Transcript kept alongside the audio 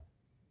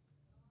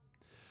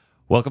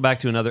Welcome back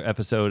to another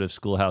episode of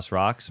Schoolhouse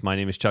Rocks. My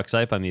name is Chuck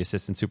Seipp. I'm the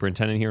assistant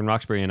superintendent here in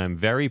Roxbury, and I'm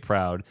very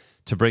proud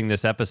to bring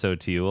this episode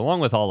to you, along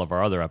with all of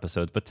our other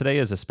episodes. But today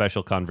is a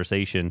special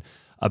conversation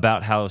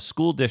about how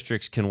school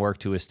districts can work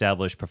to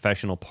establish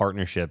professional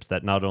partnerships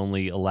that not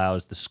only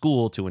allows the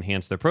school to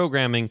enhance their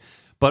programming,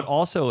 but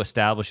also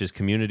establishes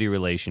community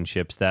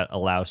relationships that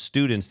allow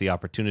students the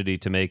opportunity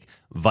to make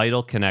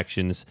vital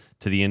connections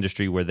to the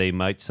industry where they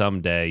might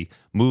someday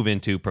move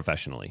into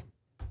professionally.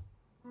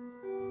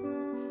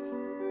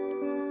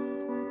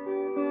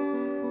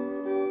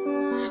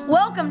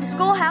 Welcome to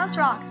Schoolhouse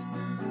Rocks.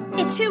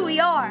 It's who we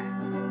are.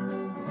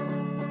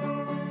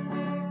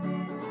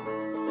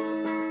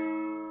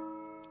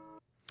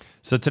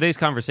 So today's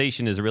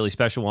conversation is a really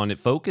special one. It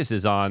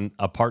focuses on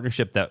a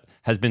partnership that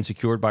has been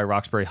secured by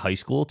Roxbury High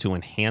School to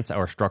enhance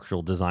our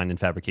structural design and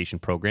fabrication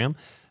program.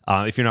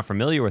 If you're not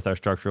familiar with our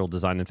structural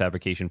design and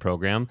fabrication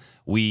program,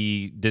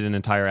 we did an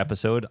entire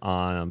episode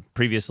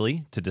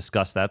previously to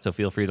discuss that, so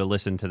feel free to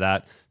listen to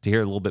that to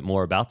hear a little bit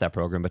more about that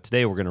program. But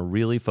today we're going to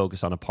really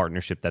focus on a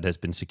partnership that has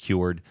been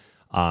secured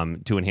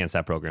to enhance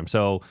that program.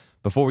 So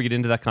before we get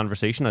into that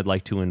conversation, I'd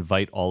like to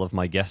invite all of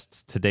my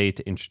guests today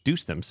to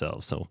introduce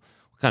themselves. So we'll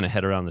kind of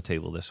head around the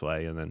table this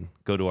way and then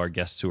go to our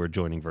guests who are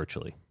joining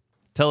virtually.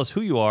 Tell us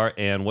who you are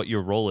and what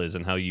your role is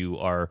and how you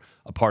are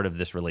a part of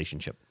this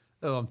relationship.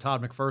 Hello, I'm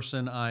Todd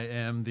McPherson. I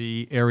am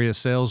the area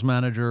sales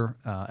manager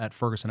at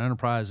Ferguson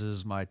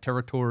Enterprises. My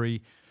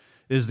territory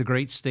is the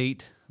great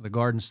state, the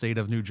Garden State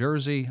of New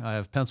Jersey. I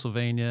have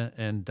Pennsylvania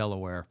and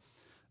Delaware.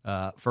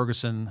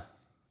 Ferguson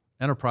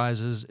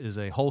Enterprises is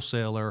a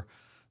wholesaler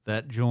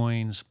that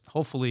joins,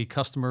 hopefully,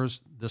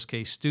 customers, in this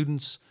case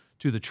students,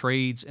 to the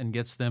trades and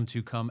gets them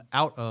to come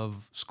out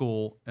of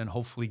school and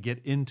hopefully get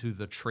into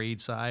the trade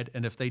side.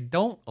 And if they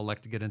don't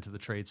elect to get into the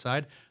trade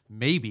side,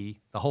 maybe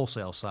the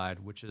wholesale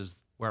side, which is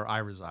where I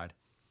reside.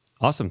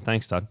 Awesome.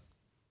 Thanks, Todd.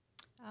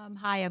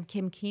 Hi, I'm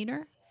Kim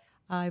Keener.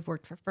 I've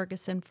worked for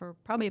Ferguson for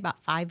probably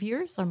about 5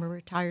 years. I'm a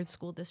retired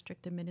school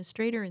district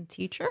administrator and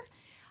teacher.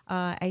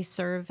 I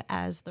serve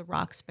as the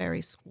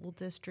Roxbury School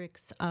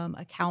District's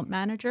account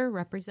manager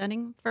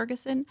representing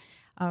Ferguson.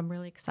 I'm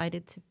really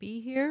excited to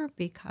be here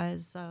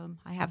because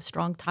I have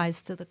strong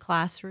ties to the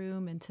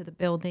classroom and to the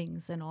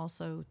buildings and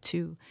also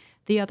to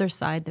the other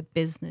side, the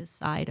business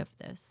side of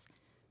this.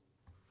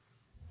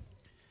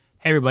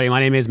 Hey everybody, my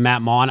name is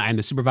Matt Mawn. I'm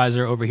the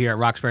supervisor over here at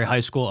Roxbury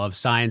High School of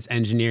Science,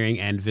 Engineering,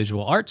 and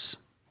Visual Arts.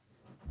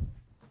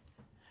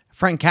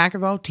 Frank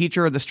Caccavale,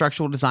 teacher of the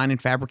Structural Design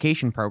and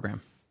Fabrication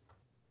program.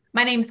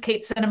 My name is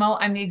Kate Cinemo.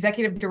 I'm the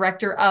executive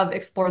director of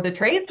Explore the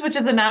Trades, which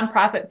is a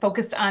nonprofit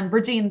focused on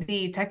bridging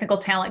the technical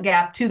talent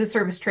gap to the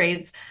service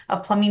trades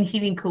of plumbing,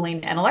 heating,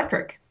 cooling, and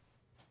electric.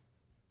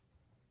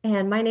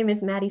 And my name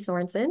is Maddie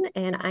Sorensen,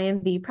 and I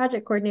am the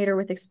project coordinator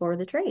with Explore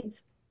the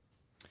Trades.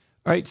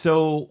 All right,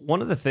 so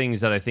one of the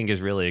things that I think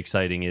is really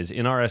exciting is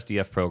in our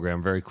SDF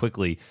program, very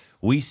quickly,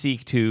 we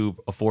seek to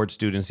afford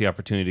students the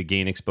opportunity to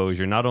gain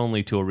exposure not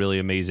only to a really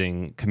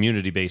amazing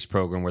community-based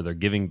program where they're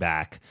giving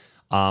back,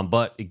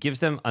 but it gives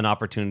them an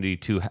opportunity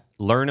to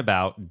learn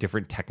about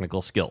different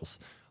technical skills: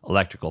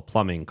 electrical,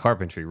 plumbing,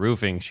 carpentry,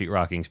 roofing,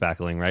 sheetrocking,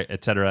 spackling, right,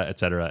 et cetera, et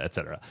cetera, et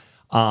cetera.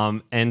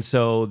 And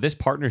so this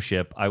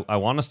partnership, I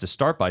want us to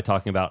start by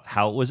talking about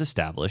how it was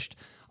established.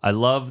 I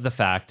love the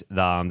fact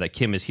that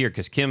Kim is here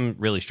because Kim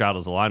really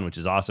straddles the line, which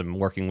is awesome,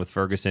 working with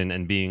Ferguson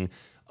and being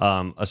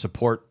a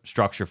support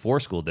structure for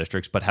school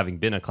districts, but having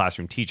been a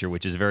classroom teacher,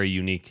 which is a very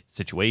unique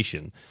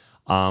situation.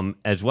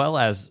 As well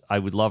as I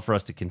would love for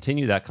us to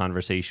continue that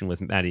conversation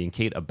with Maddie and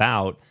Kate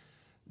about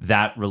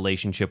that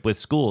relationship with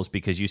schools,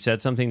 because you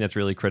said something that's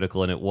really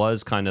critical, and it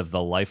was kind of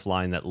the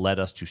lifeline that led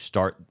us to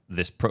start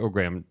this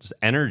program's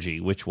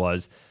energy, which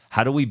was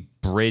how do we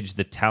bridge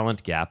the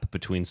talent gap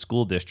between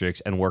school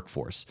districts and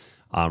workforce?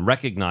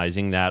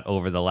 Recognizing that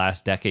over the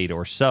last decade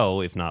or so,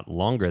 if not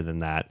longer than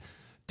that,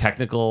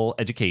 technical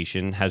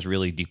education has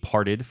really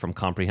departed from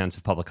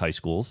comprehensive public high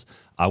schools.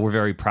 We're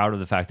very proud of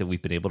the fact that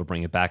we've been able to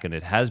bring it back, and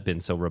it has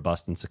been so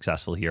robust and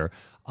successful here.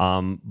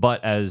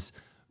 But as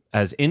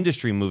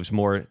industry moves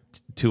more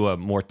to a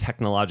more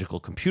technological,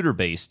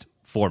 computer-based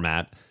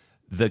format,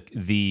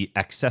 the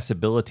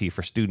accessibility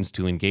for students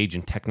to engage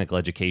in technical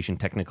education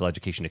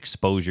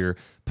exposure,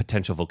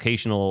 potential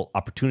vocational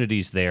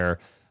opportunities there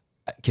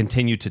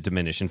continue to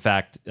diminish. In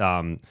fact,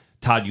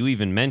 Todd, you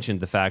even mentioned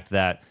the fact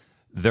that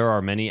there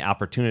are many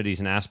opportunities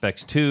and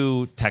aspects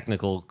to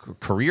technical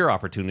career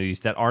opportunities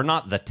that are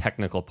not the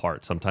technical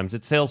part. Sometimes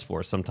it's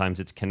Salesforce, sometimes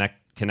it's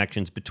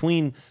connections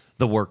between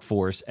the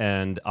workforce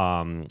and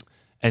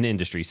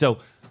industry. So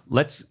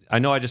I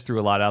know I just threw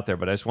a lot out there,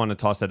 but I just want to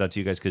toss that out to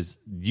you guys because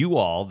you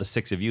all, the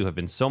six of you, have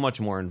been so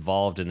much more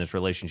involved in this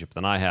relationship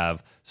than I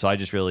have. So I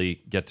just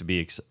really get to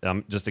be,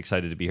 I'm just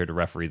excited to be here to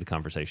referee the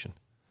conversation.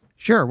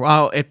 Sure.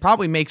 Well, it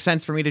probably makes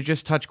sense for me to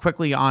just touch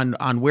quickly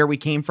on where we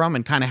came from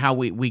and kind of how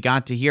we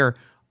got to here.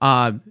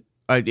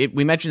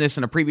 We mentioned this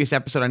in a previous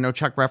episode. I know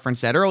Chuck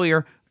referenced that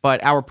earlier,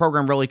 but our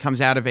program really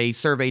comes out of a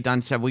survey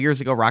done several years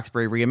ago,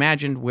 Roxbury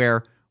Reimagined,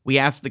 where we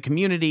asked the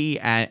community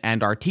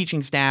and our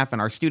teaching staff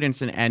and our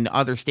students and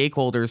other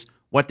stakeholders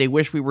what they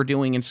wish we were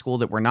doing in school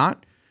that we're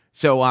not.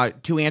 So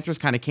 2 answers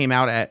kind of came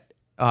out at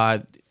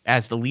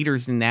as the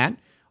leaders in that,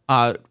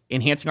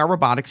 enhancing our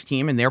robotics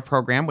team and their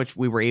program, which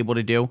we were able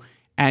to do,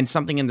 and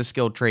something in the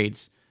skilled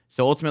trades.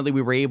 So ultimately,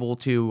 we were able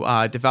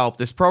to develop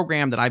this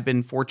program that I've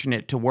been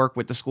fortunate to work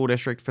with the school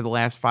district for the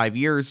last 5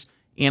 years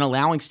in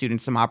allowing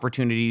students some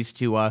opportunities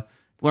to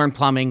learn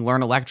plumbing,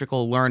 learn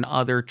electrical, learn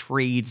other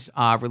trades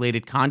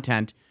related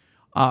content.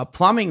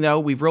 Plumbing, though,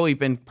 we've really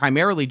been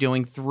primarily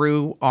doing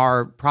through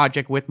our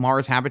project with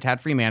Mars Habitat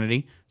for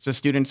Humanity. So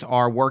students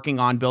are working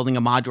on building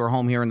a modular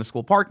home here in the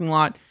school parking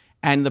lot,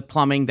 and the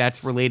plumbing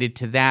that's related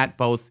to that,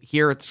 both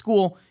here at the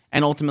school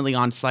and ultimately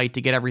on site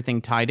to get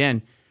everything tied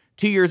in.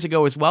 2 years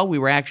ago as well, we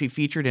were actually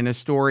featured in a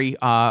story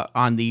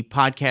on the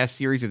podcast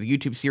series or the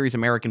YouTube series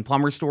American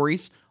Plumber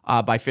Stories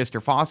by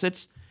Pfister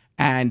Faucets.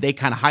 And they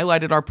kind of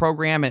highlighted our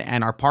program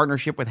and our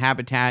partnership with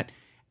Habitat.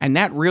 And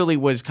that really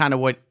was kind of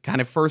what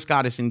kind of first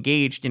got us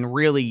engaged in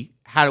really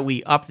how do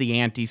we up the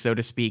ante, so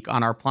to speak,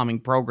 on our plumbing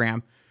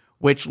program,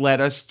 which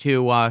led us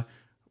to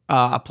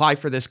apply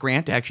for this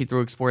grant actually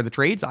through Explore the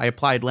Trades. I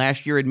applied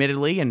last year,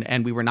 admittedly,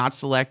 and we were not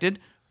selected,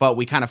 but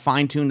we kind of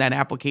fine-tuned that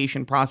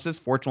application process.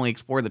 Fortunately,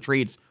 Explore the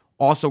Trades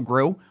also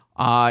grew,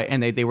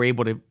 and they were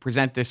able to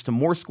present this to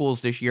more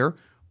schools this year,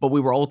 but we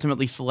were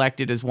ultimately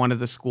selected as one of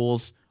the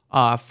schools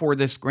for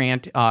this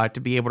grant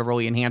to be able to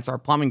really enhance our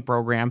plumbing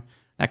program.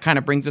 That kind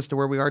of brings us to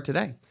where we are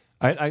today.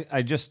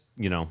 I just,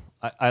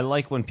 I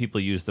like when people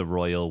use the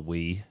royal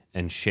we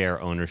and share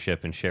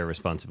ownership and share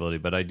responsibility,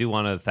 but I do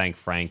want to thank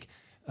Frank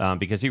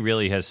because he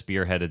really has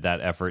spearheaded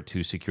that effort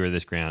to secure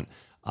this grant.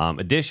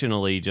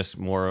 Additionally, just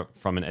more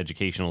from an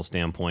educational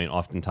standpoint,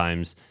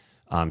 oftentimes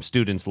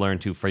students learn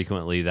too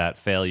frequently that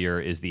failure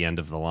is the end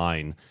of the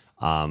line.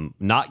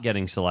 Not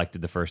getting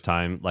selected the first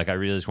time, like I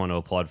really just want to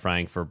applaud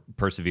Frank for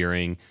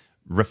persevering,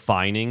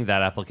 refining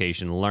that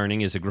application.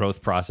 Learning is a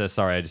growth process.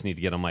 Sorry, I just need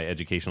to get on my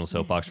educational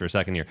soapbox for a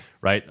second here,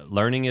 right?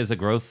 Learning is a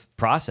growth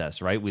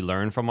process, right? We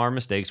learn from our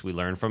mistakes. We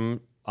learn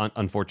from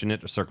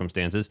unfortunate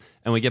circumstances,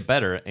 and we get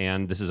better.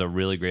 And this is a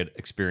really great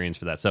experience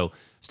for that. So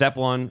step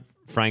one,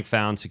 Frank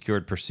found,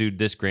 secured, pursued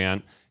this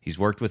grant. He's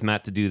worked with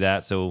Matt to do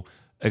that. So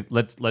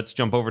let's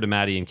jump over to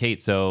Maddie and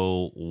Kate.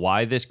 So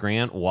why this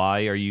grant?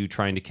 Why are you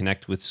trying to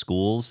connect with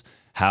schools?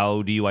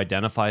 How do you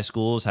identify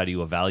schools? How do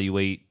you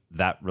evaluate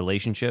that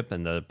relationship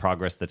and the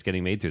progress that's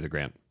getting made through the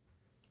grant?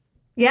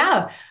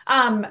 Yeah.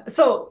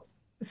 So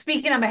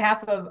speaking on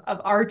behalf of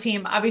our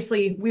team,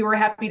 obviously we were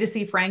happy to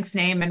see Frank's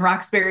name and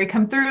Roxbury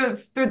come through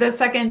the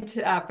second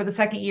for the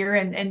second year.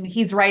 And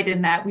he's right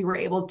in that we were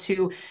able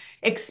to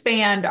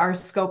expand our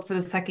scope for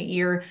the second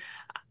year.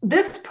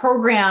 This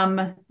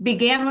program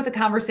began with a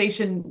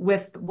conversation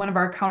with one of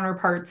our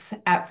counterparts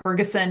at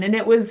Ferguson. And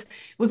it was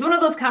one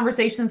of those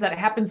conversations that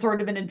happened sort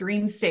of in a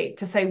dream state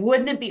to say,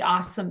 wouldn't it be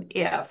awesome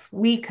if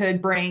we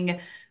could bring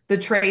the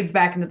trades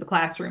back into the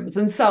classrooms?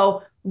 And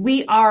so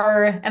we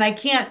are, and I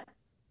can't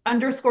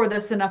underscore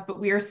this enough, but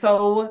we are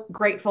so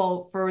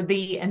grateful for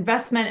the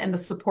investment and the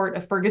support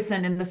of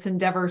Ferguson in this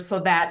endeavor so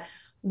that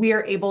we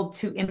are able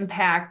to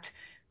impact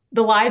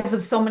the lives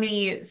of so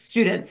many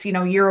students,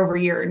 year over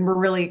year. And we're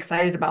really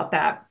excited about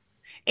that.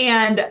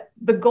 And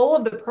the goal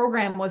of the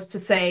program was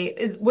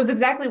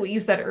exactly what you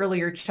said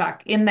earlier,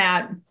 Chuck, in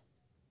that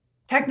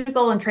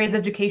technical and trades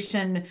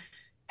education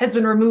has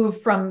been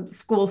removed from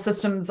school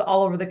systems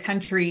all over the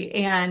country.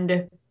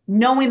 And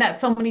knowing that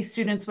so many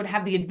students would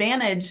have the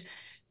advantage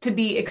to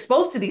be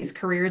exposed to these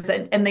careers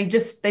and they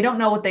don't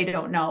know what they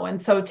don't know.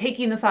 And so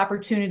taking this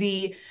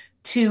opportunity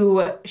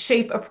to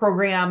shape a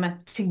program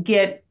to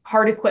get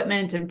hard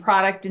equipment and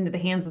product into the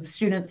hands of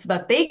students so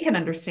that they can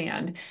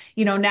understand.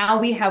 Now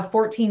we have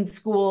 14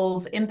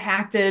 schools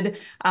impacted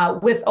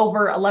with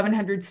over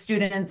 1,100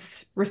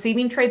 students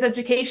receiving trades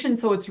education.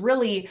 So it's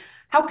really,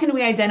 how can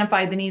we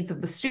identify the needs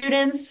of the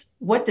students?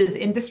 What does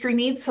industry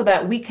need so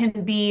that we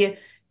can be,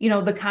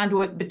 the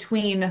conduit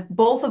between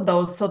both of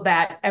those so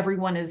that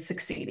everyone is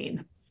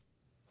succeeding?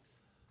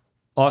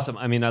 Awesome.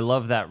 I mean, I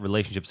love that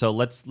relationship. So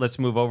let's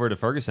move over to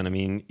Ferguson. I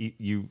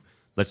mean,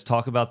 let's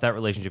talk about that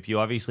relationship. You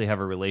obviously have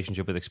a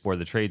relationship with Explore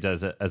the Trades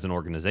as an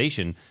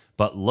organization,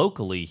 but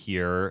locally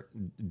here,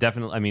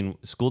 definitely, I mean,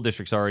 school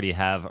districts already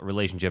have a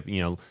relationship.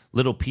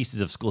 Little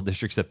pieces of school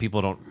districts that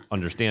people don't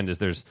understand is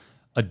there's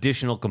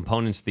additional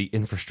components to the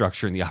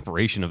infrastructure and the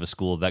operation of a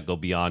school that go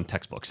beyond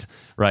textbooks,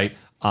 right?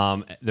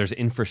 There's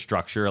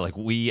infrastructure, like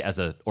we as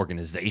an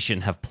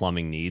organization have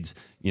plumbing needs.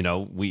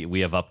 We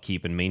have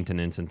upkeep and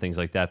maintenance and things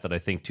like that I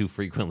think too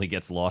frequently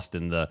gets lost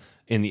in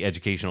the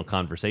educational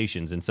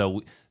conversations. And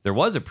so there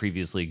was a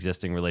previously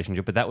existing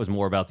relationship, but that was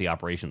more about the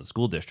operation of the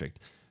school district.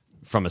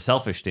 From a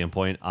selfish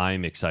standpoint,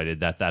 I'm excited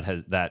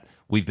that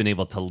we've been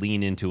able to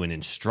lean into an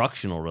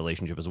instructional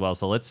relationship as well.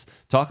 So let's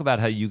talk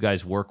about how you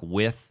guys work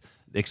with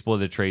Explore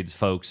the Trades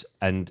folks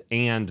and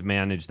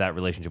manage that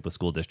relationship with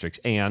school districts,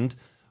 and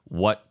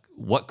what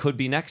could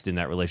be next in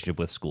that relationship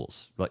with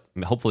schools. Like,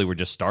 hopefully we're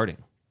just starting.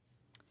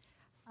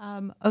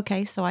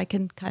 Okay, so I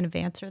can kind of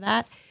answer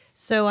that.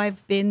 So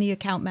I've been the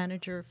account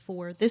manager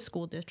for this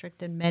school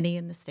district and many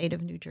in the state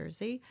of New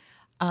Jersey.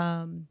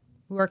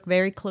 We work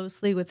very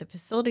closely with the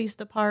facilities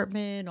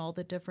department, all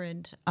the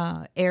different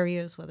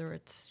areas, whether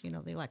it's,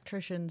 the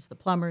electricians, the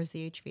plumbers,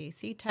 the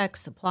HVAC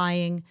techs,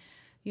 supplying,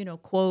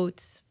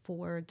 quotes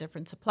for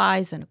different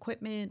supplies and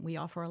equipment. We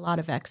offer a lot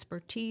of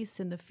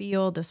expertise in the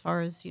field as far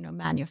as,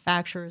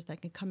 manufacturers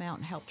that can come out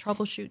and help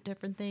troubleshoot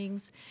different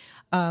things.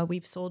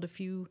 We've sold a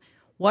few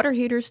water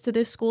heaters to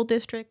this school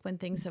district when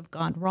things have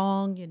gone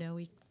wrong.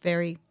 We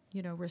very,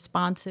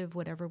 responsive,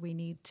 whatever we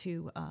need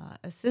to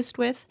assist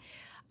with.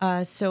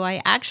 So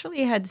I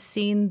actually had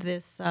seen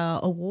this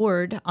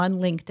award on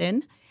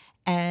LinkedIn,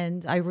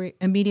 and I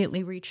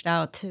immediately reached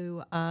out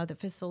to the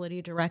facility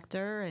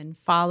director and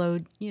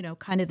followed,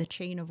 kind of the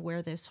chain of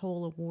where this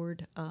whole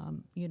award,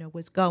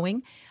 was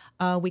going.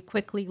 We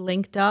quickly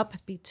linked up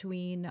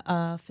between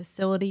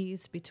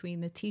facilities,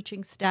 between the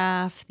teaching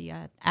staff, the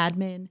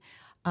admin,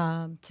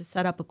 to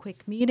set up a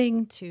quick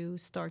meeting to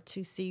start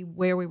to see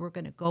where we were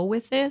going to go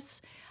with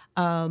this.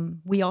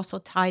 We also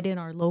tied in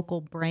our local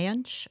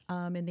branch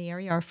in the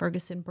area, our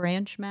Ferguson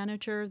branch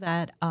manager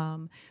that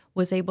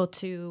was able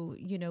to,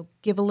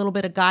 give a little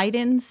bit of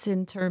guidance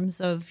in terms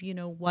of,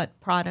 what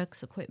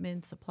products,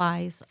 equipment,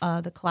 supplies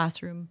the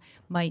classroom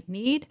might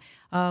need.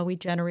 We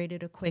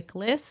generated a quick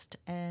list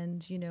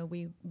and,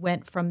 we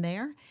went from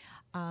there.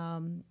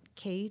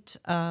 Kate,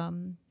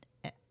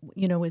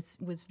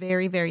 was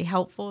very, very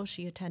helpful.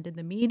 She attended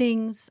the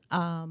meetings.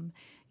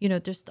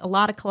 Just a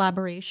lot of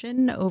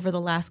collaboration over the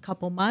last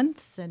couple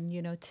months. And,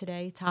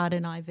 today Todd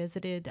and I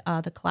visited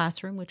the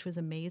classroom, which was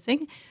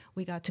amazing.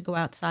 We got to go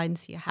outside and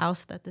see a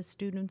house that the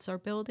students are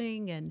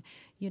building. And,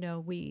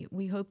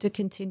 we hope to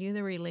continue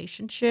the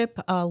relationship,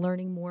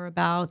 learning more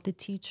about the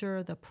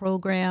teacher, the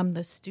program,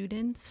 the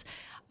students.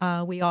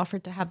 We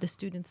offered to have the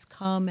students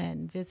come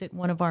and visit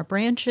one of our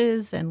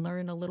branches and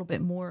learn a little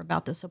bit more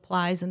about the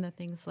supplies and the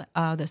things,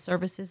 the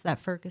services that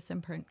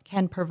Ferguson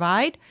can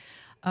provide.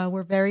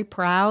 We're very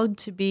proud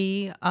to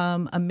be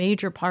a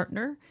major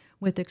partner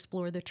with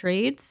Explore the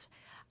Trades.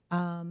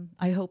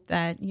 I hope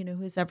that,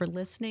 who's ever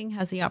listening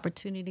has the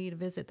opportunity to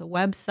visit the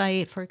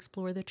website for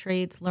Explore the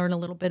Trades, learn a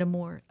little bit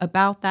more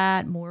about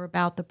that, more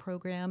about the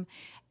program,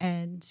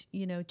 and,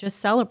 just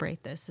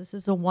celebrate this. This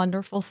is a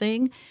wonderful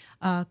thing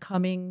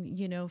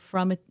coming,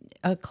 from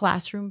a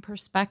classroom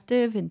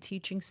perspective and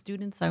teaching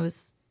students. I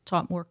was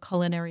taught more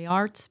culinary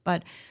arts,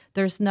 but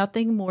there's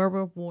nothing more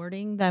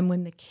rewarding than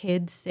when the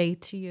kids say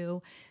to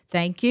you,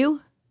 thank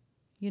you.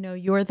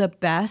 You're the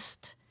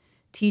best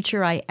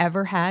teacher I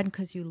ever had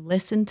because you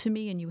listened to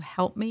me and you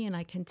helped me, and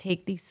I can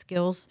take these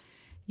skills,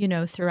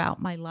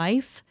 throughout my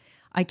life.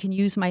 I can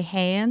use my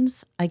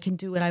hands. I can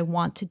do what I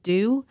want to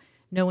do.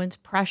 No one's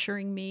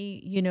pressuring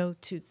me,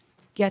 to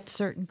get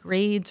certain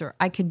grades, or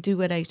I can do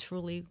what I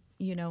truly,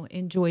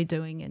 enjoy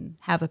doing and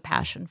have a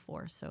passion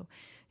for. So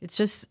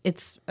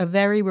it's a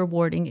very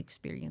rewarding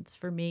experience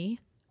for me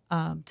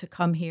to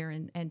come here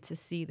and to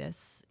see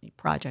this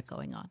project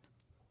going on.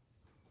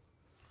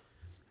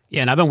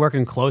 Yeah, and I've been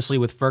working closely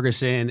with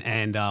Ferguson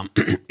and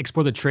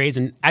Explore the Trades.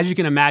 And as you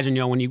can imagine,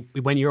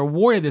 when you're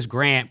awarded this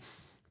grant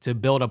to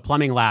build a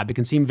plumbing lab, it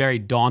can seem very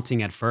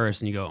daunting at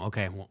first. And you go,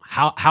 okay, well,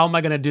 how am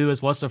I going to do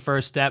this? What's the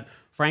first step?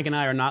 Frank and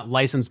I are not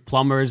licensed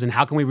plumbers, and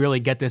how can we really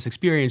get this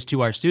experience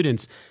to our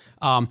students?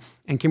 And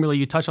Kimberly,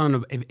 you touched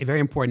on a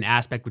very important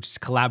aspect, which is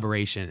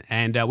collaboration.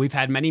 And we've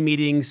had many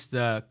meetings,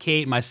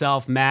 Kate,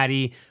 myself,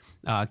 Maddie,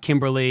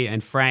 Kimberly,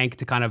 and Frank,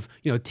 to kind of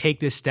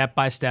take this step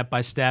by step by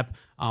step.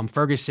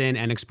 Ferguson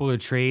and Explore the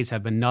Trades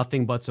have been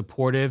nothing but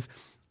supportive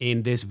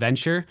in this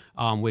venture,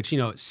 which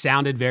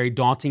sounded very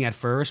daunting at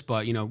first,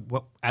 but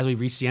as we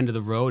reached the end of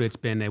the road, it's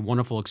been a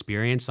wonderful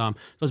experience. So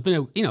it's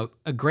been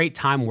a great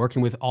time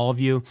working with all of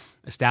you,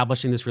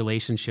 establishing this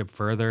relationship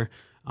further.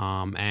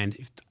 And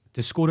if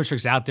the school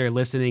districts out there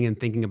listening and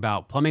thinking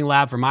about plumbing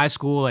lab for my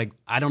school,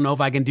 I don't know if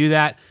I can do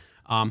that.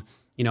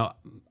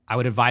 I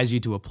would advise you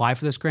to apply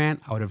for this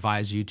grant. I would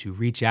advise you to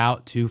reach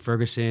out to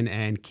Ferguson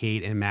and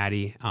Kate and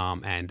Maddie,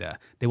 and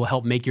they will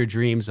help make your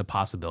dreams a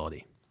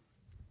possibility.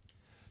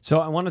 So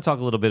I want to talk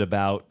a little bit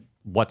about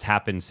what's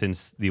happened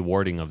since the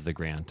awarding of the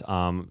grant.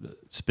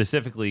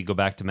 Specifically, go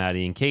back to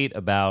Maddie and Kate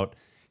about,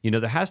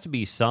 there has to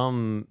be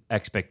some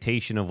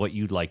expectation of what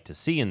you'd like to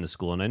see in the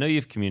school. And I know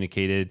you've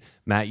communicated,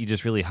 Matt, you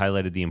just really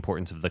highlighted the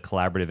importance of the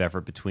collaborative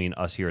effort between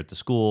us here at the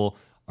school,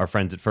 our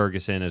friends at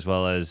Ferguson, as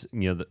well as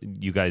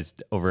you guys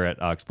over at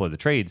Explore the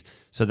Trades.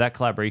 So that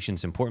collaboration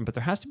is important, but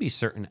there has to be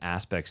certain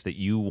aspects that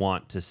you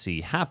want to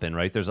see happen,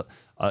 right? There's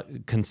a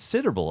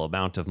considerable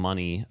amount of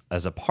money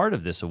as a part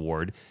of this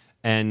award.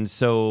 And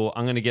so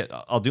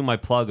I'll do my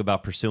plug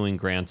about pursuing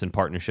grants and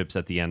partnerships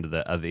at the end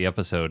of the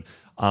episode.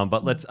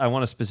 But I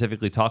want to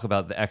specifically talk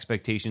about the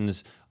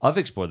expectations of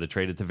Explore the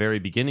Trade. At the very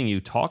beginning, you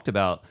talked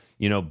about,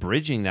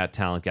 bridging that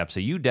talent gap.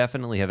 So you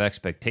definitely have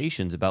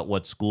expectations about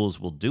what schools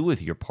will do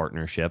with your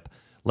partnership.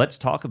 Let's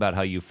talk about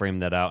how you frame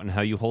that out and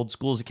how you hold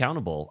schools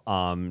accountable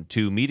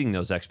to meeting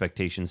those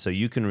expectations so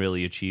you can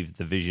really achieve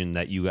the vision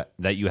that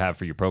you have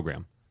for your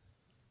program.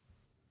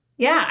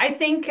 Yeah, I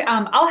think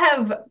I'll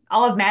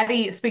have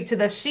Maddie speak to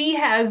this. She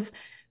has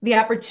the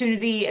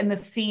opportunity and the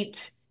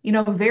seat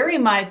very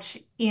much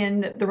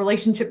in the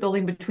relationship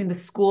building between the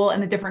school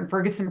and the different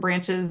Ferguson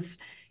branches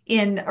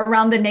in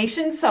around the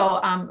nation. So,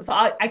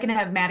 I can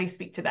have Maddie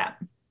speak to that.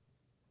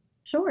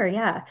 Sure,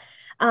 yeah.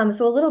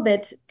 So a little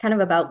bit kind of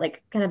about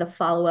like kind of the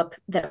follow-up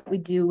that we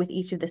do with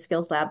each of the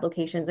Skills Lab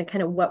locations and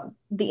kind of what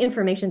the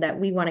information that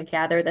we want to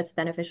gather that's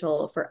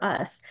beneficial for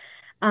us.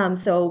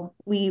 So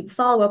we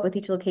follow up with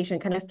each location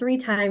kind of 3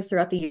 times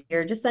throughout the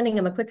year, just sending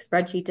them a quick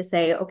spreadsheet to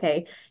say,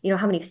 okay,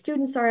 how many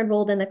students are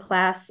enrolled in the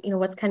class,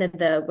 what's kind of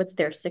what's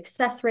their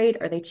success rate?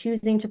 Are they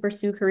choosing to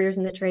pursue careers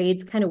in the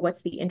trades? Kind of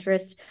what's the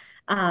interest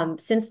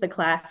since the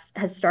class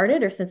has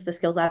started or since the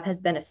Skills Lab has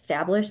been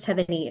established? Have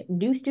any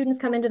new students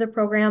come into the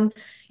program?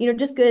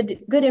 Just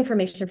good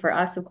information for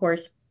us, of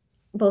course,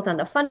 both on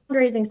the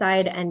fundraising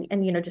side and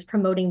just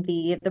promoting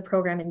the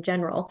program in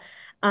general.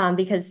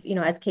 Because,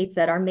 as Kate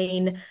said, our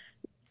main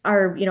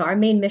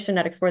mission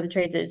at Explore the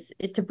Trades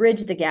is to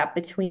bridge the gap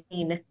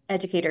between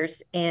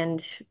educators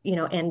and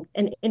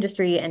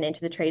industry and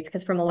into the trades.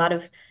 Because from a lot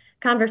of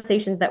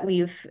conversations that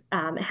we've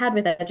had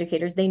with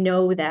educators, they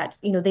know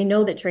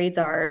that trades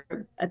are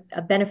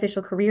a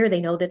beneficial career. They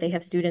know that they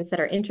have students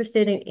that are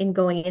interested in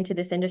going into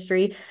this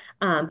industry,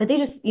 but they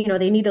just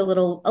they need a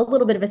little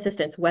bit of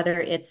assistance, whether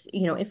it's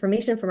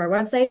information from our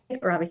website,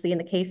 or obviously in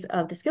the case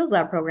of the Skills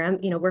Lab program,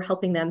 we're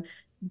helping them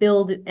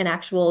build an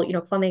actual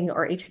plumbing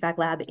or HVAC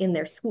lab in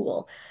their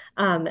school.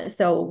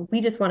 So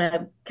we just want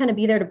to kind of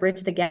be there to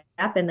bridge the gap.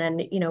 And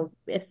then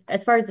if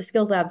as far as the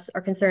skills labs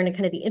are concerned and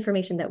kind of the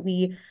information that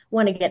we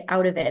want to get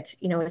out of it,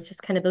 it's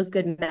just kind of those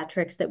good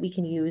metrics that we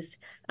can use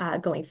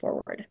going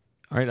forward.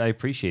 All right, I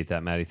appreciate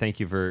that, Maddie. Thank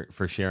you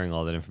for sharing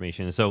all that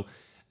information. So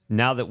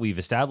now that we've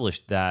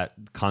established that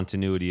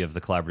continuity of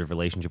the collaborative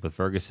relationship with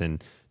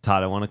Ferguson,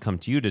 Todd, I want to come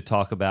to you to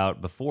talk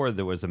about, before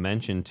there was a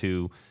mention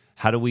to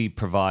how do we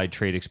provide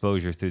trade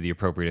exposure through the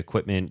appropriate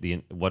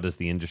equipment? What does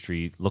the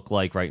industry look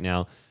like right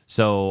now?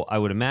 So I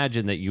would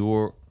imagine that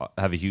you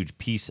have a huge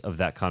piece of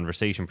that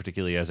conversation,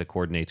 particularly as it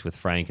coordinates with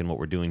Frank and what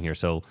we're doing here.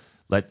 So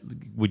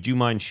would you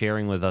mind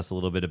sharing with us a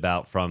little bit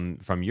about, from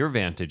your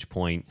vantage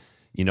point,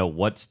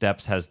 what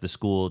steps has the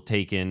school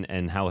taken,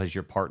 and how has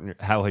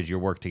your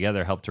work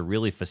together helped to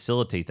really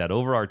facilitate that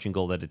overarching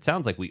goal that it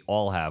sounds like we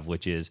all have,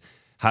 which is,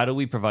 how do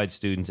we provide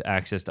students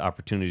access to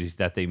opportunities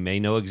that they may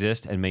know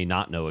exist and may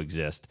not know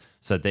exist,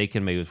 so that they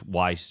can make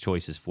wise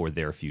choices for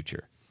their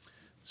future?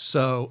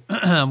 So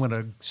I'm going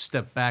to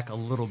step back a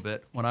little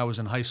bit. When I was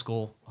in high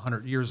school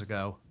 100 years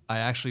ago, I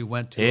actually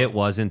went to... It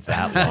wasn't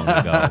that long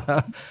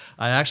ago.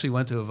 I actually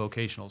went to a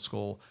vocational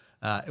school.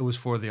 It was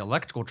for the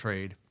electrical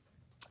trade,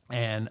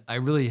 and I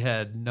really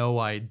had no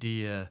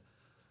idea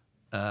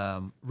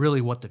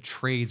really what the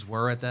trades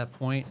were at that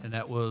point, and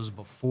that was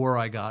before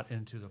I got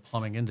into the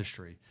plumbing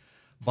industry.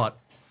 But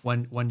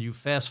when you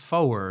fast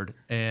forward,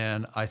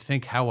 and I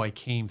think how I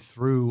came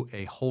through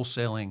a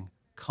wholesaling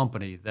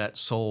company that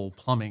sold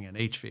plumbing and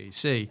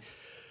HVAC,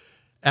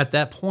 at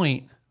that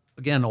point,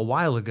 again, a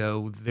while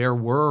ago, there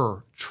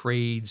were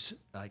trades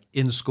like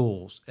in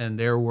schools, and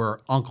there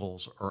were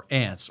uncles or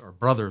aunts or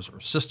brothers or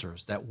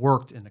sisters that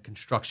worked in the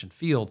construction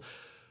field.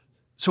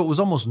 So it was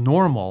almost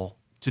normal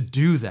to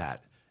do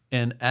that.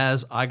 And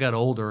as I got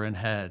older and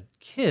had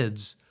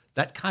kids,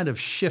 that kind of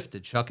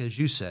shifted, Chuck, as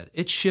you said.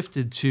 It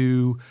shifted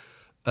to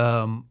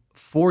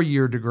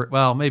 4-year degree,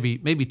 well, maybe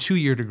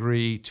 2-year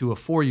degree, to a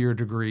 4-year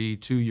degree,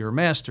 to your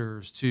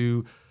master's,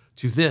 to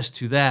this,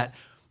 to that.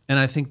 And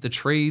I think the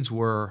trades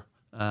were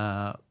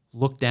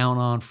looked down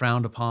on,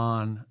 frowned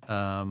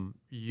upon.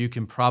 You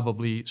can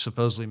probably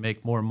supposedly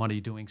make more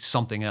money doing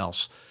something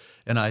else.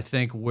 And I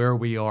think where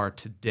we are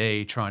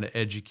today, trying to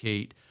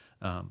educate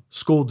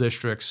school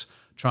districts,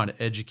 trying to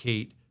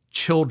educate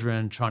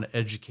children, trying to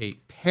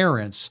educate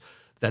parents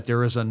that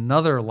there is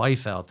another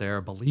life out there,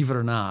 believe it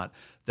or not,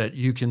 that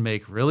you can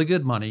make really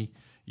good money,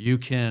 you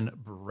can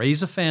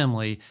raise a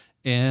family,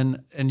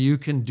 and you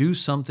can do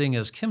something,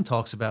 as Kim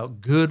talks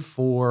about, good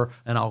for,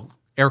 and I'll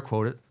air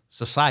quote it,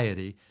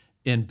 society,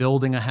 in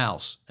building a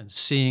house and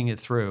seeing it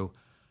through.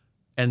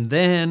 And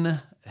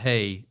then,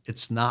 hey,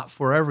 it's not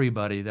for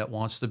everybody that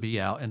wants to be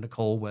out in the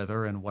cold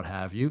weather and what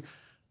have you.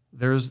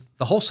 There's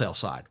the wholesale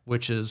side,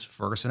 which is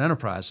Ferguson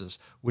Enterprises,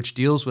 which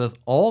deals with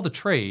all the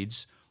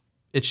trades.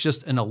 It's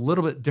just in a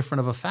little bit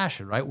different of a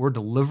fashion, right? We're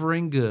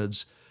delivering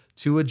goods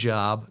to a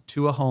job,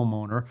 to a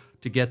homeowner,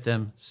 to get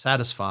them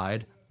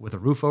satisfied with a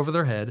roof over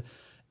their head.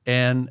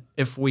 And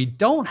if we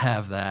don't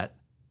have that,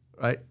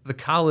 right, the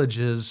college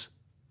is,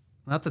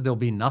 not that there'll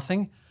be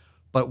nothing,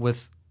 but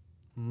with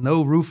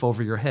no roof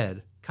over your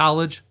head,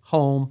 college,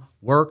 home,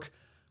 work,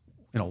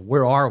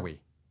 where are we?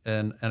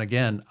 And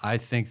again, I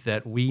think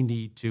that we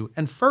need to,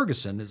 and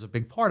Ferguson is a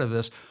big part of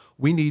this,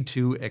 we need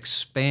to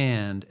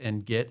expand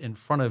and get in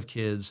front of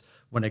kids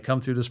when they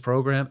come through this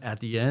program. At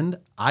the end,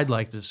 I'd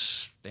like to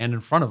stand in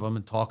front of them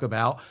and talk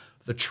about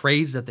the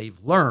trades that they've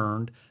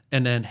learned,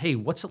 and then, hey,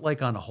 what's it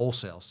like on the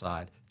wholesale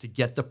side to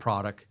get the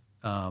product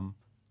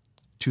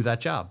to that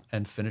job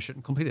and finish it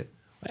and complete it.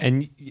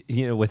 And,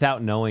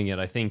 without knowing it,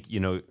 I think,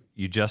 you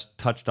just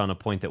touched on a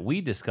point that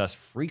we discuss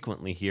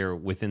frequently here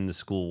within the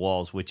school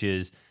walls, which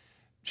is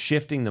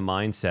shifting the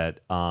mindset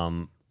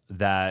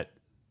that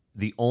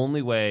the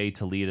only way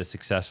to lead a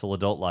successful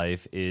adult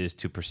life is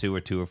to pursue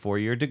a 2 or 4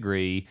 year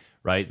degree,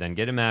 right? Then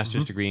get a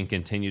master's degree and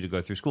continue to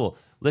go through school.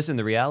 Listen,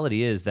 the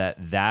reality is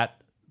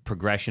that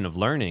progression of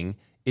learning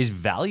is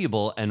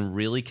valuable and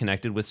really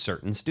connected with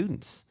certain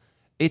students.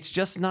 It's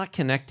just not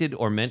connected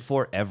or meant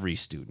for every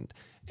student.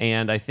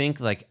 And I think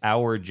like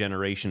our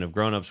generation of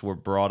grownups were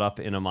brought up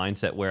in a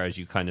mindset where, as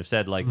you kind of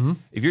said, like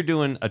if you're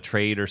doing a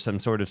trade or some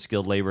sort of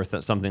skilled labor,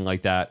 something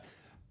like that,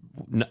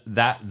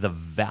 that the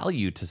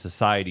value to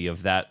society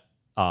of that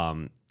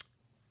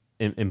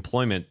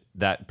employment,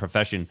 that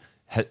profession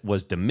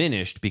was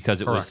diminished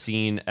because it was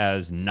seen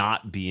as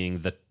not being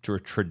the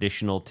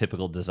traditional,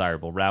 typical,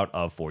 desirable route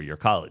of 4-year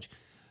college.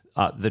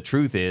 The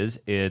truth is,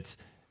 it's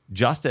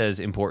just as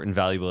important,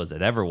 valuable as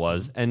it ever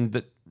was,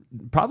 and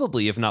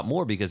probably, if not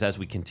more, because as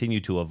we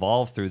continue to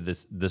evolve through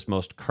this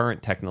most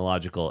current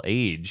technological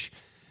age,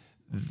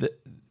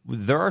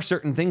 there are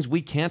certain things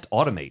we can't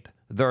automate.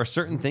 There are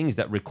certain things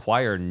that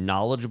require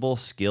knowledgeable,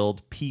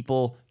 skilled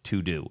people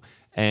to do.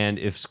 And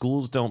if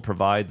schools don't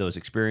provide those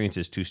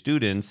experiences to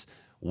students,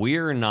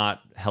 we're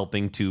not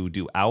helping to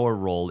do our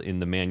role in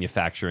the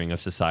manufacturing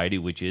of society,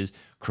 which is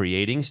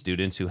creating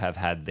students who have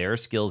had their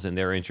skills and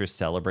their interests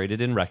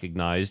celebrated and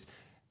recognized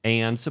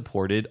and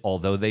supported,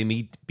 although they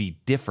may be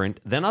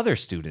different than other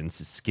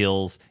students'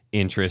 skills,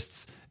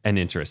 interests, and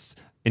interests.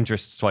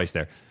 Interests twice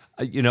there.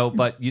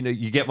 But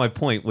you get my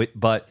point.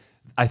 But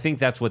I think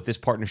that's what this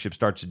partnership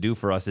starts to do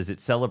for us is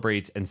it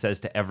celebrates and says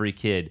to every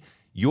kid,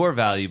 you're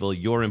valuable,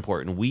 you're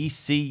important. We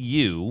see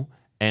you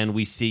and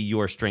we see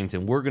your strengths,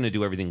 and we're going to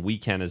do everything we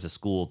can as a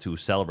school to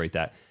celebrate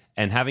that.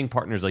 And having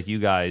partners like you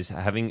guys,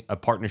 having a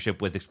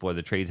partnership with Explore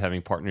the Trades,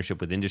 having partnership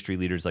with industry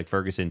leaders like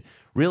Ferguson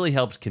really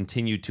helps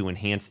continue to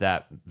enhance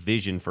that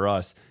vision for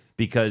us.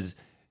 Because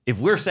if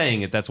we're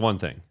saying it, that's one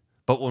thing.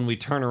 But when we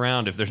turn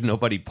around, if there's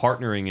nobody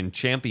partnering and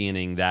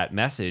championing that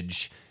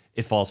message,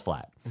 it falls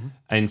flat.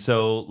 And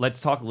so let's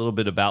talk a little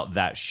bit about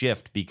that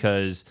shift,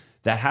 because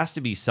that has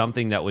to be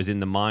something that was in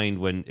the mind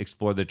when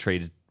Explore the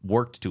Trades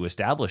worked to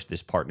establish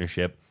this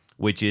partnership,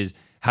 which is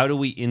how do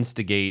we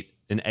instigate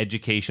an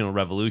educational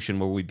revolution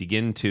where we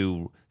begin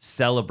to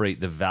celebrate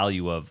the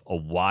value of a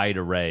wide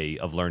array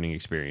of learning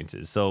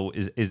experiences. So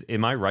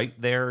am I right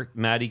there,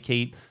 Maddie,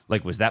 Kate?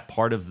 Like, was that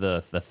part of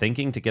the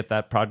thinking to get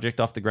that project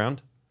off the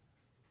ground?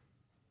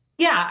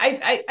 Yeah,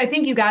 I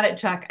think you got it,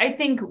 Chuck. I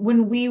think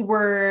when we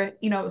were,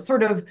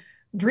 sort of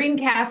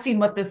dreamcasting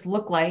what this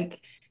looked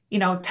like,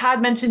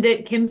 Todd mentioned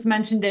it, Kim's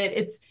mentioned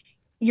it.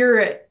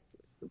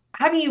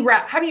 How do you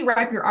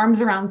wrap your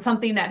arms around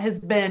something that has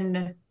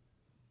been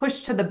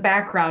pushed to the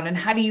background, and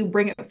how do you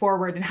bring it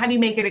forward, and how do you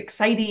make it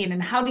exciting,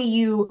 and how do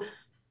you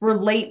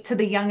relate to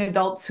the young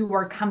adults who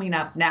are coming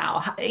up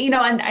now?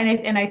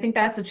 And I think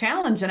that's a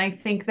challenge. And I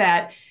think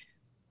that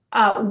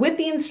with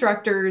the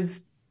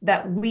instructors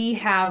that we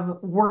have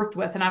worked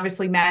with, and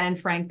obviously Matt and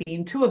Frank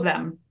being two of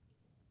them,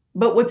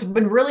 but what's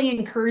been really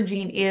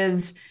encouraging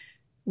is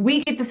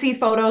we get to see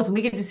photos and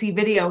we get to see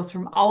videos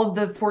from all of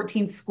the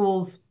 14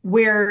 schools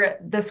where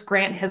this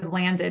grant has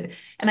landed.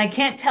 And I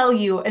can't tell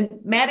you, and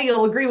Maddie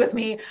will agree with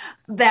me,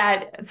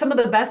 that some of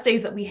the best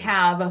days that we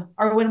have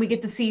are when we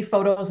get to see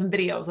photos and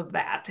videos of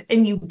that.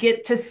 And you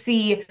get to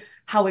see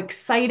how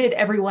excited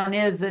everyone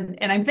is. And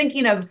I'm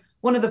thinking of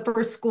one of the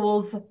first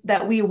schools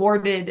that we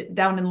awarded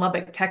down in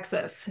Lubbock,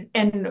 Texas.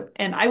 And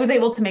I was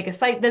able to make a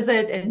site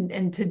visit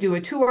and to do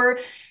a tour.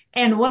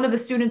 And one of the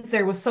students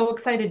there was so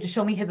excited to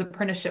show me his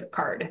apprenticeship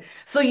card.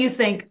 So you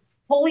think,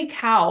 holy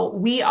cow,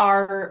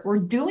 we're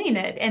doing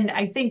it. And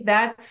I think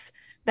that's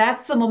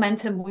the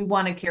momentum we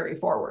want to carry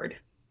forward.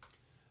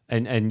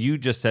 And you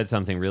just said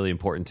something really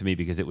important to me,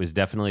 because it was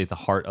definitely at the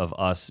heart of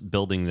us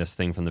building this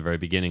thing from the very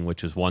beginning,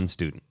 which was one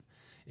student.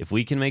 If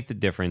we can make the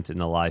difference in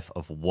the life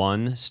of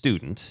one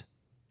student,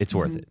 it's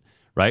worth it,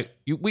 right?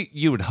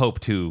 You would hope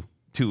to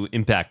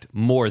impact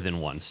more than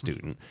one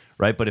student,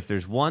 right? But if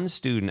there's one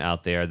student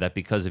out there that,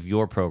 because of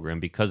your program,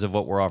 because of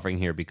what we're offering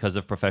here, because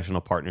of professional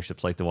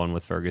partnerships like the one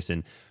with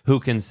Ferguson, who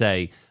can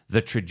say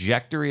the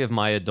trajectory of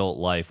my adult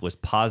life was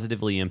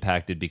positively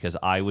impacted because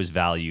I was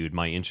valued,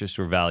 my interests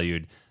were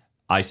valued,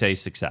 I say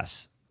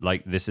success.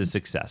 Like, this is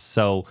success.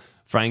 So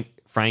Frank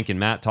and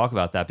Matt, talk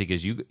about that,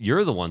 because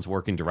you're the ones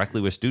working directly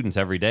with students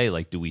every day.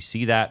 Like, do we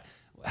see that?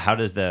 How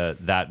does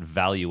that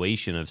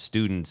valuation of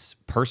students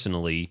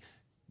personally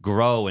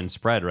grow and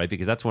spread, right?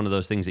 Because that's one of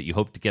those things that you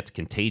hope to gets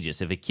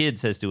contagious. If a student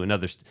says to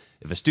another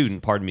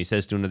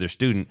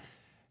student,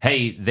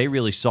 hey, they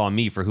really saw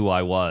me for who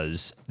I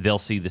was, they'll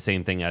see the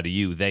same thing out of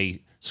you.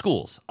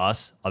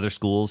 Other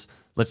schools,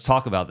 let's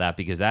talk about that,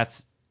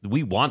 because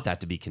we want that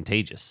to be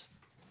contagious.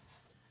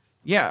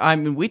 Yeah, I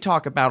mean, we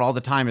talk about all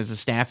the time as a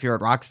staff here at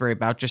Roxbury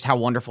about just how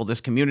wonderful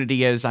this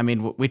community is. I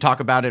mean, we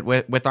talk about it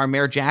with our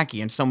mayor,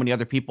 Jackie, and so many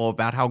other people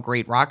about how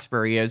great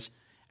Roxbury is.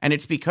 And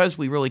it's because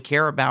we really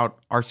care about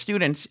our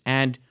students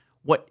and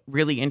what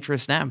really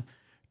interests them.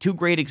 Two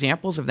great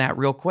examples of that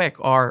real quick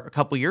are, a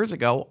couple years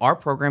ago, our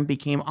program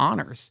became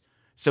honors.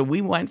 So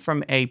we went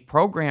from a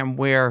program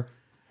where,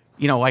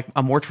 like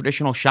a more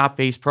traditional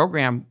shop-based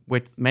program,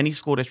 which many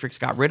school districts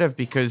got rid of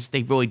because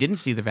they really didn't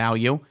see the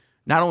value.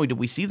 Not only did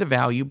we see the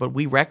value, but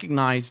we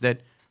recognize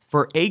that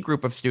for a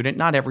group of student,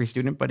 not every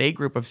student, but a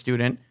group of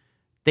student,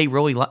 they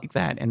really like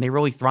that and they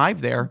really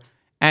thrive there.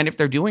 And if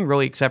they're doing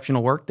really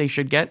exceptional work, they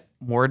should get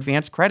more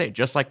advanced credit,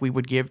 just like we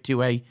would give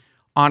to a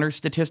honors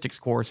statistics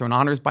course or an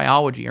honors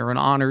biology or an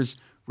honors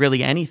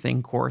really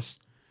anything course.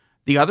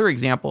 The other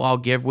example I'll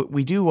give,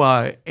 we do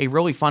a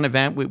really fun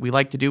event we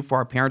like to do for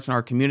our parents and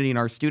our community and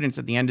our students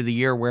at the end of the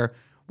year, where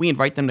we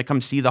invite them to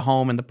come see the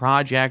home and the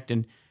project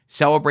and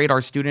celebrate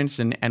our students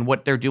and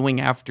what they're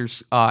doing after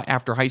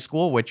high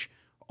school, which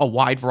a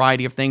wide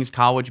variety of things,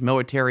 college,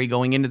 military,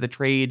 going into the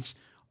trades,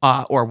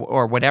 or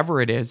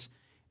whatever it is.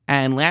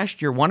 And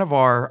last year, one of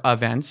our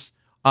events,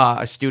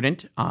 a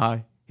student,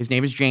 his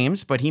name is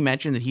James, but he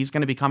mentioned that he's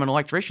going to become an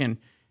electrician,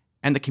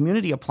 and the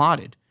community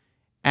applauded.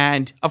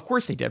 And of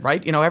course they did,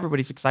 right?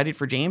 Everybody's excited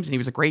for James, and he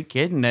was a great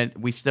kid, and that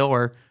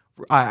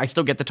I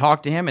still get to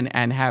talk to him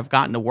and have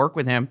gotten to work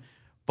with him.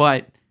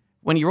 But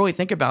when you really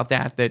think about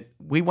that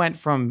we went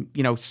from,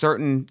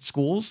 certain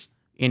schools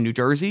in New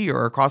Jersey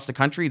or across the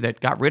country that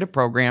got rid of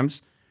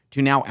programs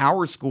to now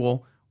our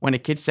school, when a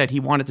kid said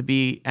he wanted to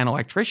be an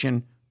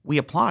electrician, we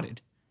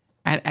applauded.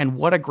 And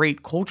what a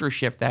great culture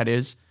shift that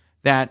is,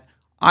 that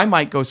I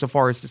might go so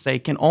far as to say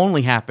can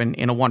only happen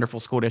in a wonderful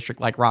school district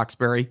like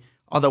Roxbury,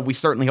 although we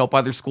certainly hope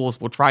other schools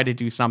will try to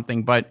do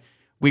something. But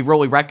we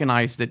really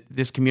recognize that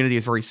this community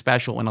is very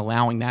special in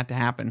allowing that to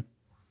happen.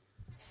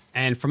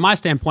 And from my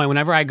standpoint,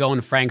 whenever I go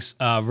into Frank's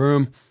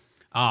room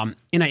and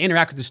I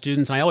interact with the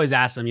students, and I always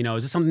ask them,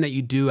 is this something that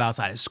you do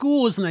outside of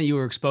school? Is something that you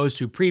were exposed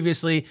to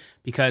previously?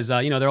 Because,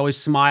 they're always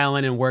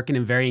smiling and working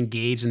and very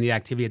engaged in the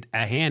activity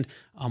at hand.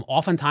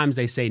 Oftentimes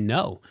they say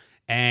no.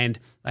 And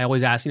I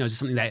always ask, is this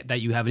something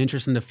that you have an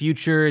interest in the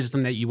future? Is it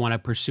something that you want to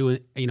pursue,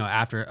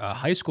 after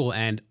high school?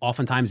 And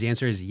oftentimes the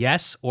answer is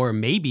yes or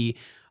maybe,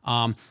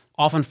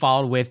 often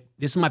followed with,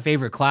 this is my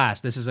favorite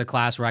class. This is a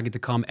class where I get to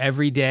come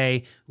every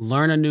day,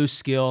 learn a new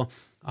skill.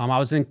 I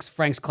was in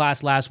Frank's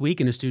class last week,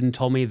 and a student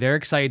told me they're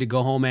excited to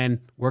go home and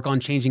work on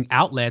changing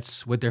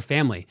outlets with their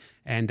family.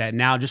 And that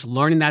now just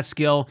learning that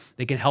skill,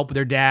 they can help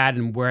their dad.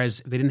 And whereas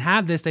if they didn't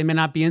have this, they may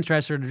not be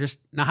interested or just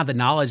not have the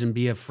knowledge and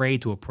be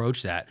afraid to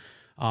approach that.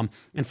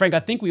 And Frank, I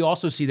think we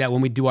also see that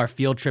when we do our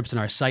field trips and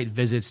our site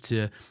visits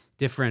to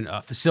different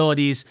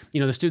facilities,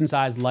 the students'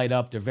 eyes light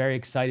up. They're very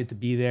excited to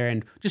be there,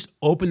 and just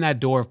open that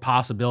door of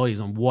possibilities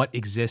on what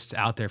exists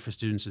out there for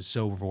students is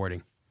so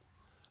rewarding.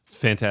 It's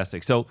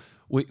fantastic. So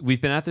we've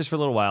been at this for a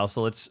little while,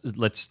 so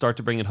let's start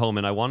to bring it home.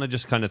 And I want to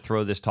just kind of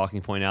throw this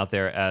talking point out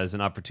there as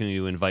an opportunity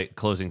to invite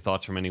closing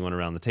thoughts from anyone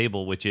around the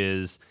table, which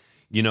is,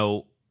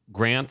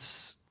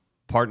 grants,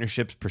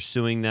 partnerships,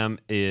 pursuing them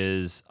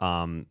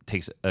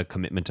takes a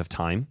commitment of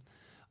time.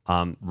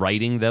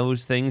 Writing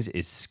those things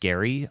is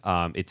scary.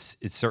 It's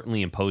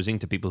certainly imposing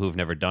to people who've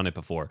never done it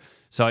before.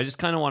 So I just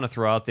kind of want to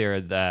throw out there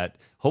that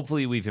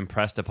hopefully we've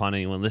impressed upon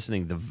anyone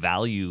listening the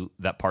value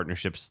that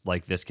partnerships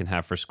like this can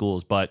have for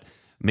schools. But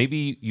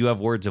maybe you have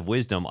words of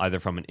wisdom, either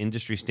from an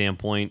industry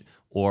standpoint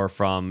or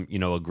from,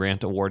 a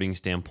grant awarding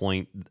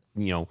standpoint.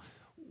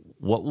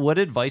 What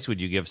advice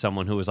would you give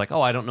someone who was like,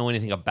 oh, I don't know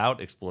anything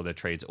about Explore the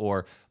Trades,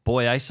 or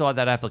boy, I saw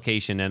that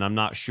application and I'm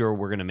not sure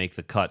we're going to make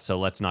the cut, so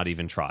let's not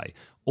even try.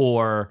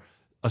 Or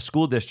a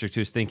school district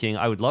who's thinking,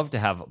 I would love to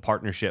have a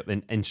partnership,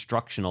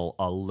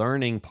 a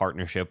learning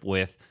partnership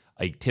with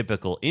a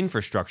typical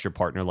infrastructure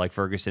partner like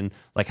Ferguson.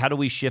 Like, how do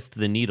we shift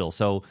the needle?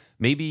 So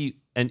maybe,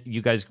 and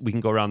you guys, we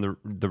can go around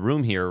the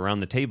room here,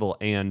 around the table,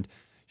 and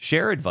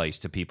share advice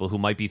to people who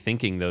might be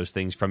thinking those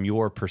things from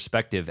your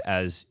perspective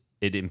as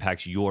it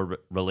impacts your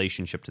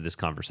relationship to this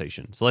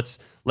conversation. So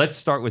let's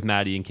start with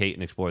Maddie and Kate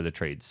and Explore the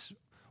Trades.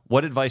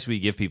 What advice would you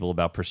give people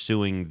about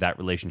pursuing that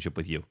relationship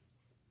with you?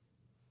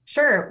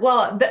 Sure.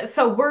 Well,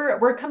 so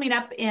we're coming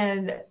up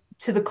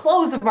to the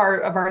close of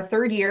our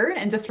third year,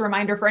 and just a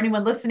reminder for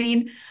anyone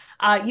listening,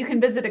 you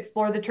can visit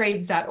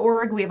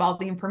explorethetrades.org. We have all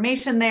the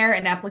information there,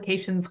 and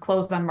applications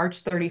close on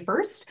March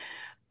 31st.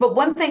 But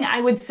one thing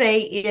I would say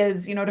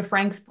is, to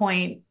Frank's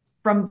point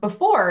from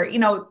before,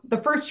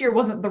 the first year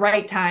wasn't the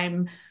right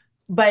time.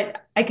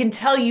 But I can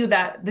tell you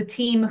that the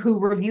team who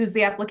reviews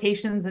the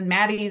applications, and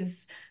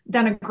Maddie's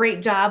done a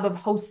great job of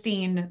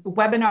hosting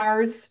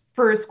webinars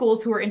for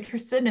schools who are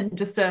interested. And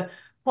just a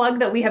plug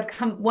that we have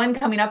one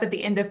coming up at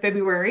the end of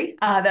February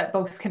that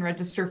folks can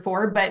register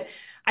for. But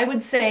I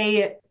would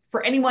say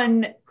for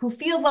anyone who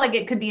feels like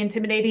it could be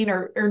intimidating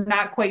or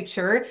not quite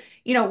sure,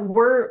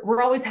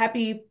 we're always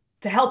happy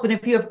to help. And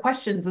if you have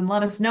questions, then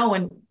let us know.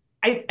 And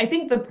I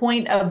think the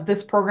point of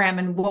this program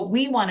and what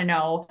we want to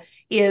know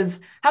is,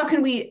 how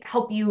can we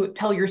help you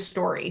tell your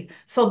story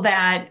so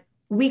that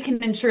we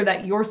can ensure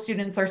that your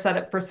students are set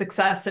up for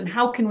success, and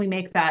how can we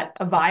make that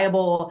a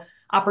viable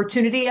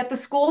opportunity at the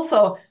school?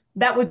 So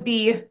that would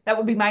be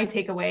my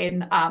takeaway.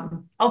 And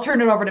I'll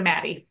turn it over to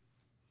Maddie.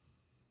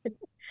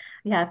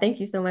 Yeah, thank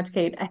you so much,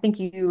 Kate. I think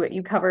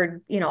you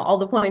covered, all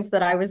the points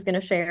that I was going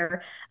to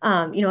share.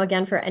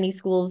 Again, for any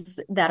schools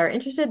that are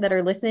interested, that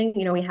are listening,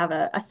 we have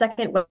a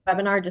second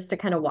webinar just to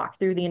kind of walk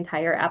through the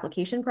entire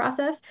application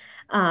process.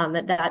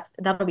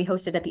 That'll be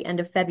hosted at the end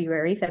of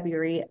February,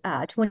 February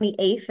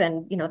 28th,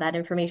 and that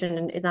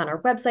information is on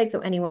our website,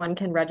 so anyone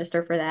can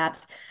register for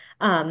that.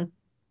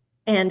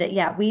 And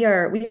yeah, we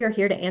are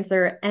here to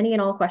answer any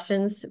and all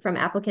questions from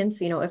applicants.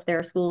 If there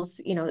are schools,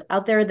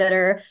 out there that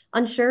are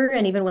unsure,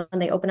 and even when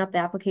they open up the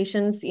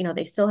applications,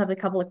 they still have a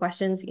couple of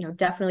questions,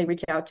 definitely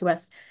reach out to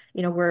us.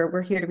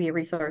 We're here to be a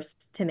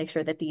resource to make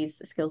sure that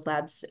these skills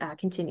labs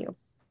continue.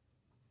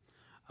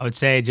 I would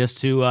say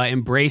just to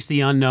embrace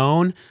the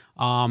unknown,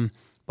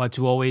 but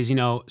to always,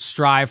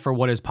 strive for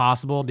what is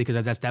possible,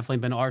 because that's definitely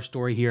been our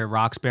story here at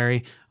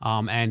Roxbury,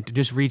 and to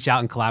just reach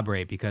out and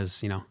collaborate,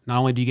 because, not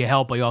only do you get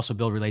help, but you also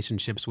build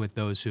relationships with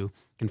those who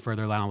can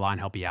further down the line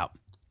help you out.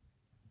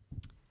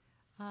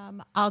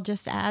 I'll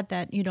just add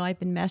that, I've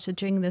been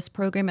messaging this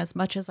program as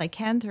much as I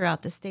can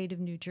throughout the state of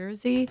New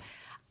Jersey.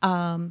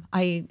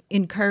 I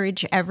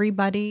encourage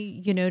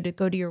everybody, to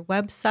go to your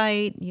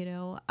website,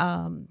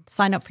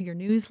 sign up for your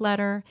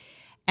newsletter,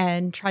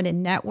 and try to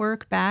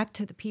network back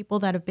to the people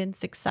that have been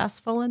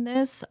successful in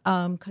this,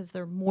 because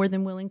they're more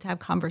than willing to have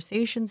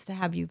conversations, to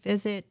have you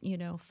visit,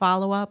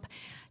 follow up.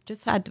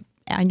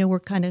 I know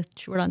we're kind of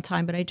short on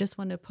time, but I just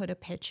want to put a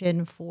pitch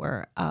in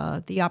for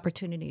the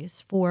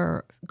opportunities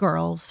for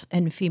girls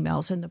and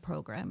females in the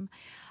program.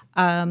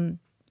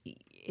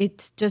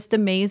 It's just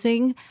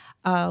amazing.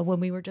 When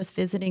we were just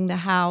visiting the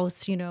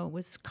house, it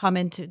was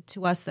commented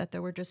to us that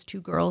there were just 2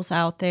 girls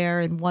out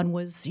there, and one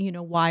was,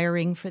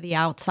 wiring for the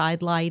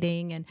outside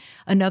lighting, and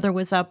another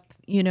was up,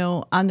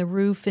 on the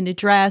roof in a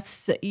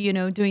dress,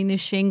 doing the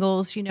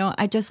shingles.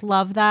 I just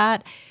love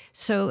that.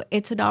 So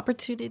it's an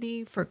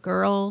opportunity for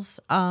girls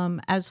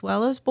as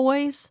well as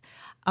boys.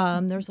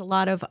 There's a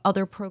lot of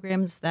other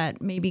programs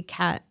that maybe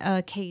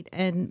Kate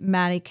and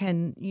Maddie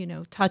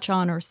can, touch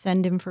on, or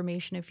send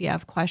information if you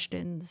have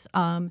questions.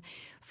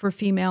 For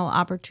female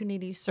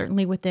opportunities,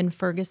 certainly within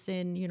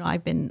Ferguson,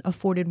 I've been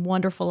afforded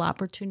wonderful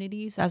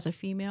opportunities as a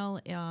female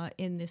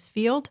in this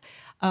field.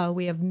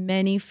 We have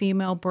many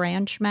female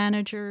branch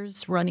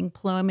managers running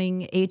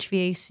plumbing,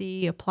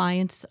 HVAC,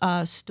 appliance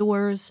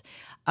stores.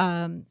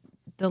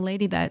 The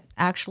lady that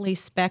actually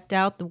spec'd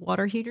out the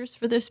water heaters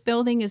for this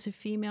building is a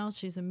female.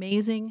 She's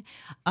amazing.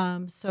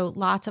 So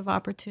lots of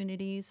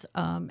opportunities,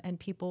 and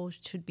people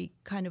should be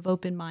kind of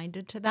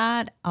open-minded to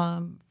that,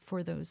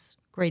 for those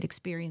great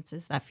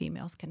experiences that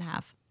females can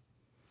have.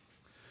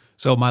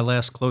 So my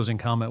last closing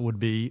comment would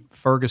be,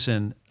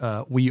 Ferguson,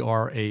 we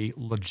are a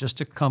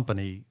logistic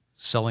company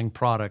selling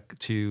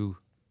product to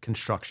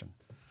construction.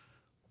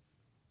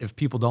 If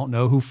people don't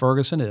know who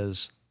Ferguson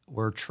is,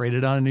 we're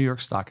traded on a New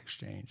York Stock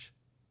Exchange.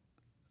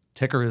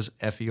 Ticker is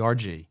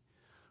FERG.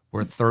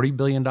 We're a $30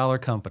 billion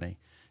company.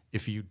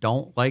 If you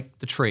don't like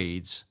the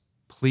trades,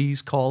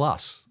 please call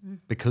us,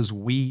 because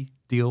we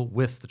deal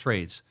with the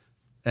trades.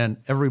 And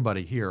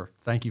everybody here,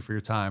 thank you for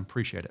your time.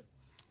 Appreciate it.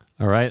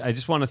 All right. I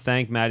just want to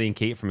thank Maddie and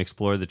Kate from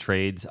Explore the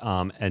Trades,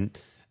 and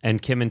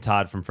Kim and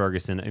Todd from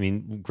Ferguson. I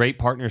mean, great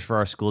partners for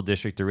our school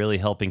district. They're really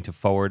helping to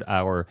forward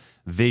our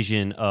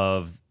vision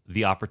of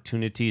the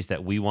opportunities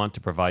that we want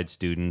to provide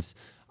students,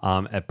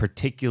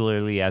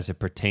 particularly as it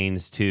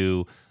pertains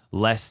to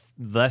less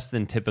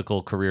than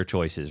typical career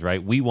choices,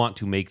 right? We want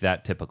to make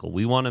that typical.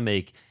 We want to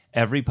make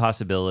every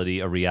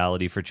possibility a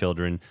reality for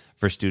children,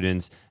 for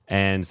students.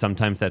 And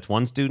sometimes that's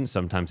 1 student,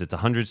 sometimes it's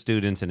 100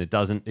 students, and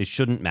it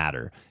shouldn't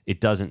matter. It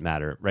doesn't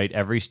matter, right?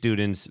 Every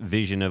student's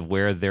vision of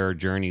where their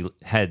journey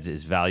heads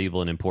is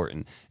valuable and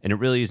important. And it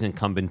really is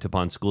incumbent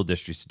upon school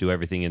districts to do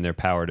everything in their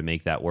power to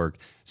make that work.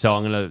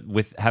 So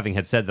with having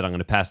had said that, I'm going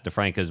to pass it to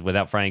Frank, because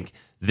without Frank,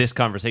 this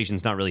conversation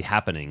is not really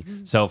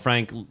happening. So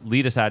Frank,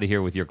 lead us out of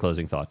here with your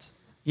closing thoughts.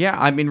 Yeah,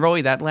 I mean,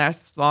 really, that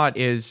last thought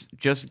is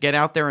just get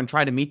out there and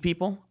try to meet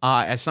people.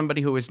 As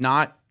somebody who is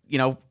not,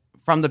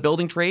 from the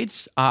building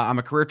trades, I'm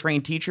a career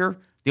trained teacher.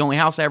 The only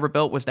house I ever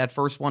built was that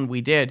first one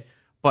we did.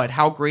 But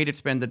how great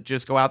it's been to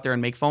just go out there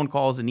and make phone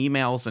calls and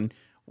emails. And,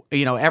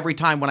 every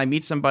time when I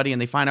meet somebody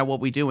and they find out what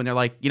we do, and they're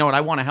like, you know what,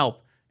 I want to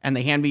help. And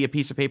they hand me a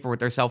piece of paper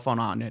with their cell phone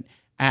on it.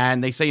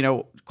 And they say,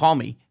 call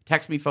me,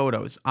 text me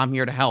photos. I'm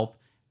here to help.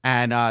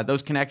 And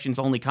those connections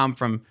only come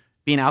from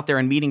being out there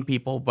and meeting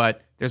people,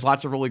 but there's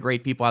lots of really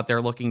great people out there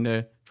looking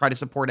to try to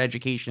support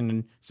education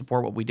and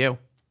support what we do.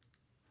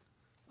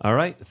 All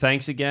right.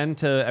 Thanks again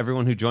to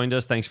everyone who joined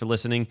us. Thanks for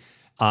listening.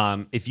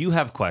 If you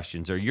have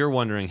questions, or you're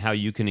wondering how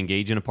you can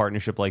engage in a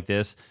partnership like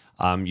this,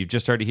 you've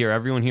just started to hear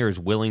everyone here is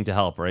willing to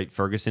help, right?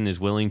 Ferguson is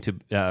willing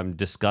to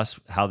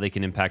discuss how they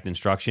can impact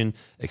instruction.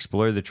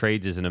 Explore the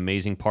Trades is an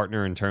amazing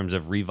partner in terms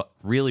of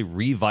really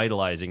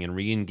revitalizing and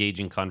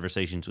re-engaging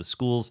conversations with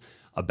schools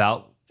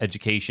about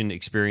education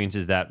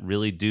experiences that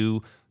really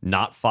do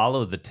not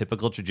follow the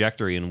typical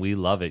trajectory, and we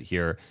love it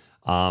here.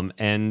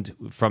 And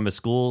from a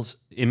school's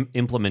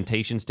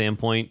implementation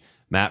standpoint,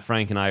 Matt,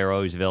 Frank, and I are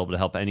always available to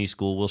help any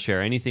school. We'll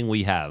share anything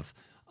we have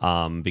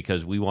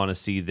because we want to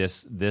see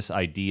this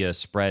idea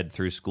spread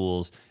through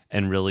schools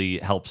and really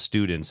help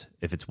students.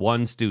 If it's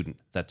one student,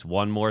 that's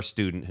one more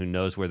student who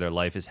knows where their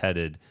life is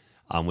headed,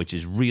 which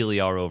is really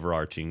our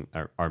overarching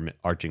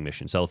arching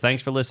mission. So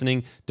thanks for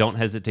listening. Don't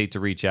hesitate to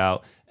reach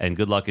out, and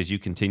good luck as you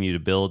continue to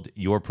build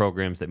your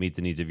programs that meet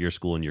the needs of your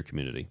school and your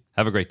community.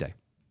 Have a great day.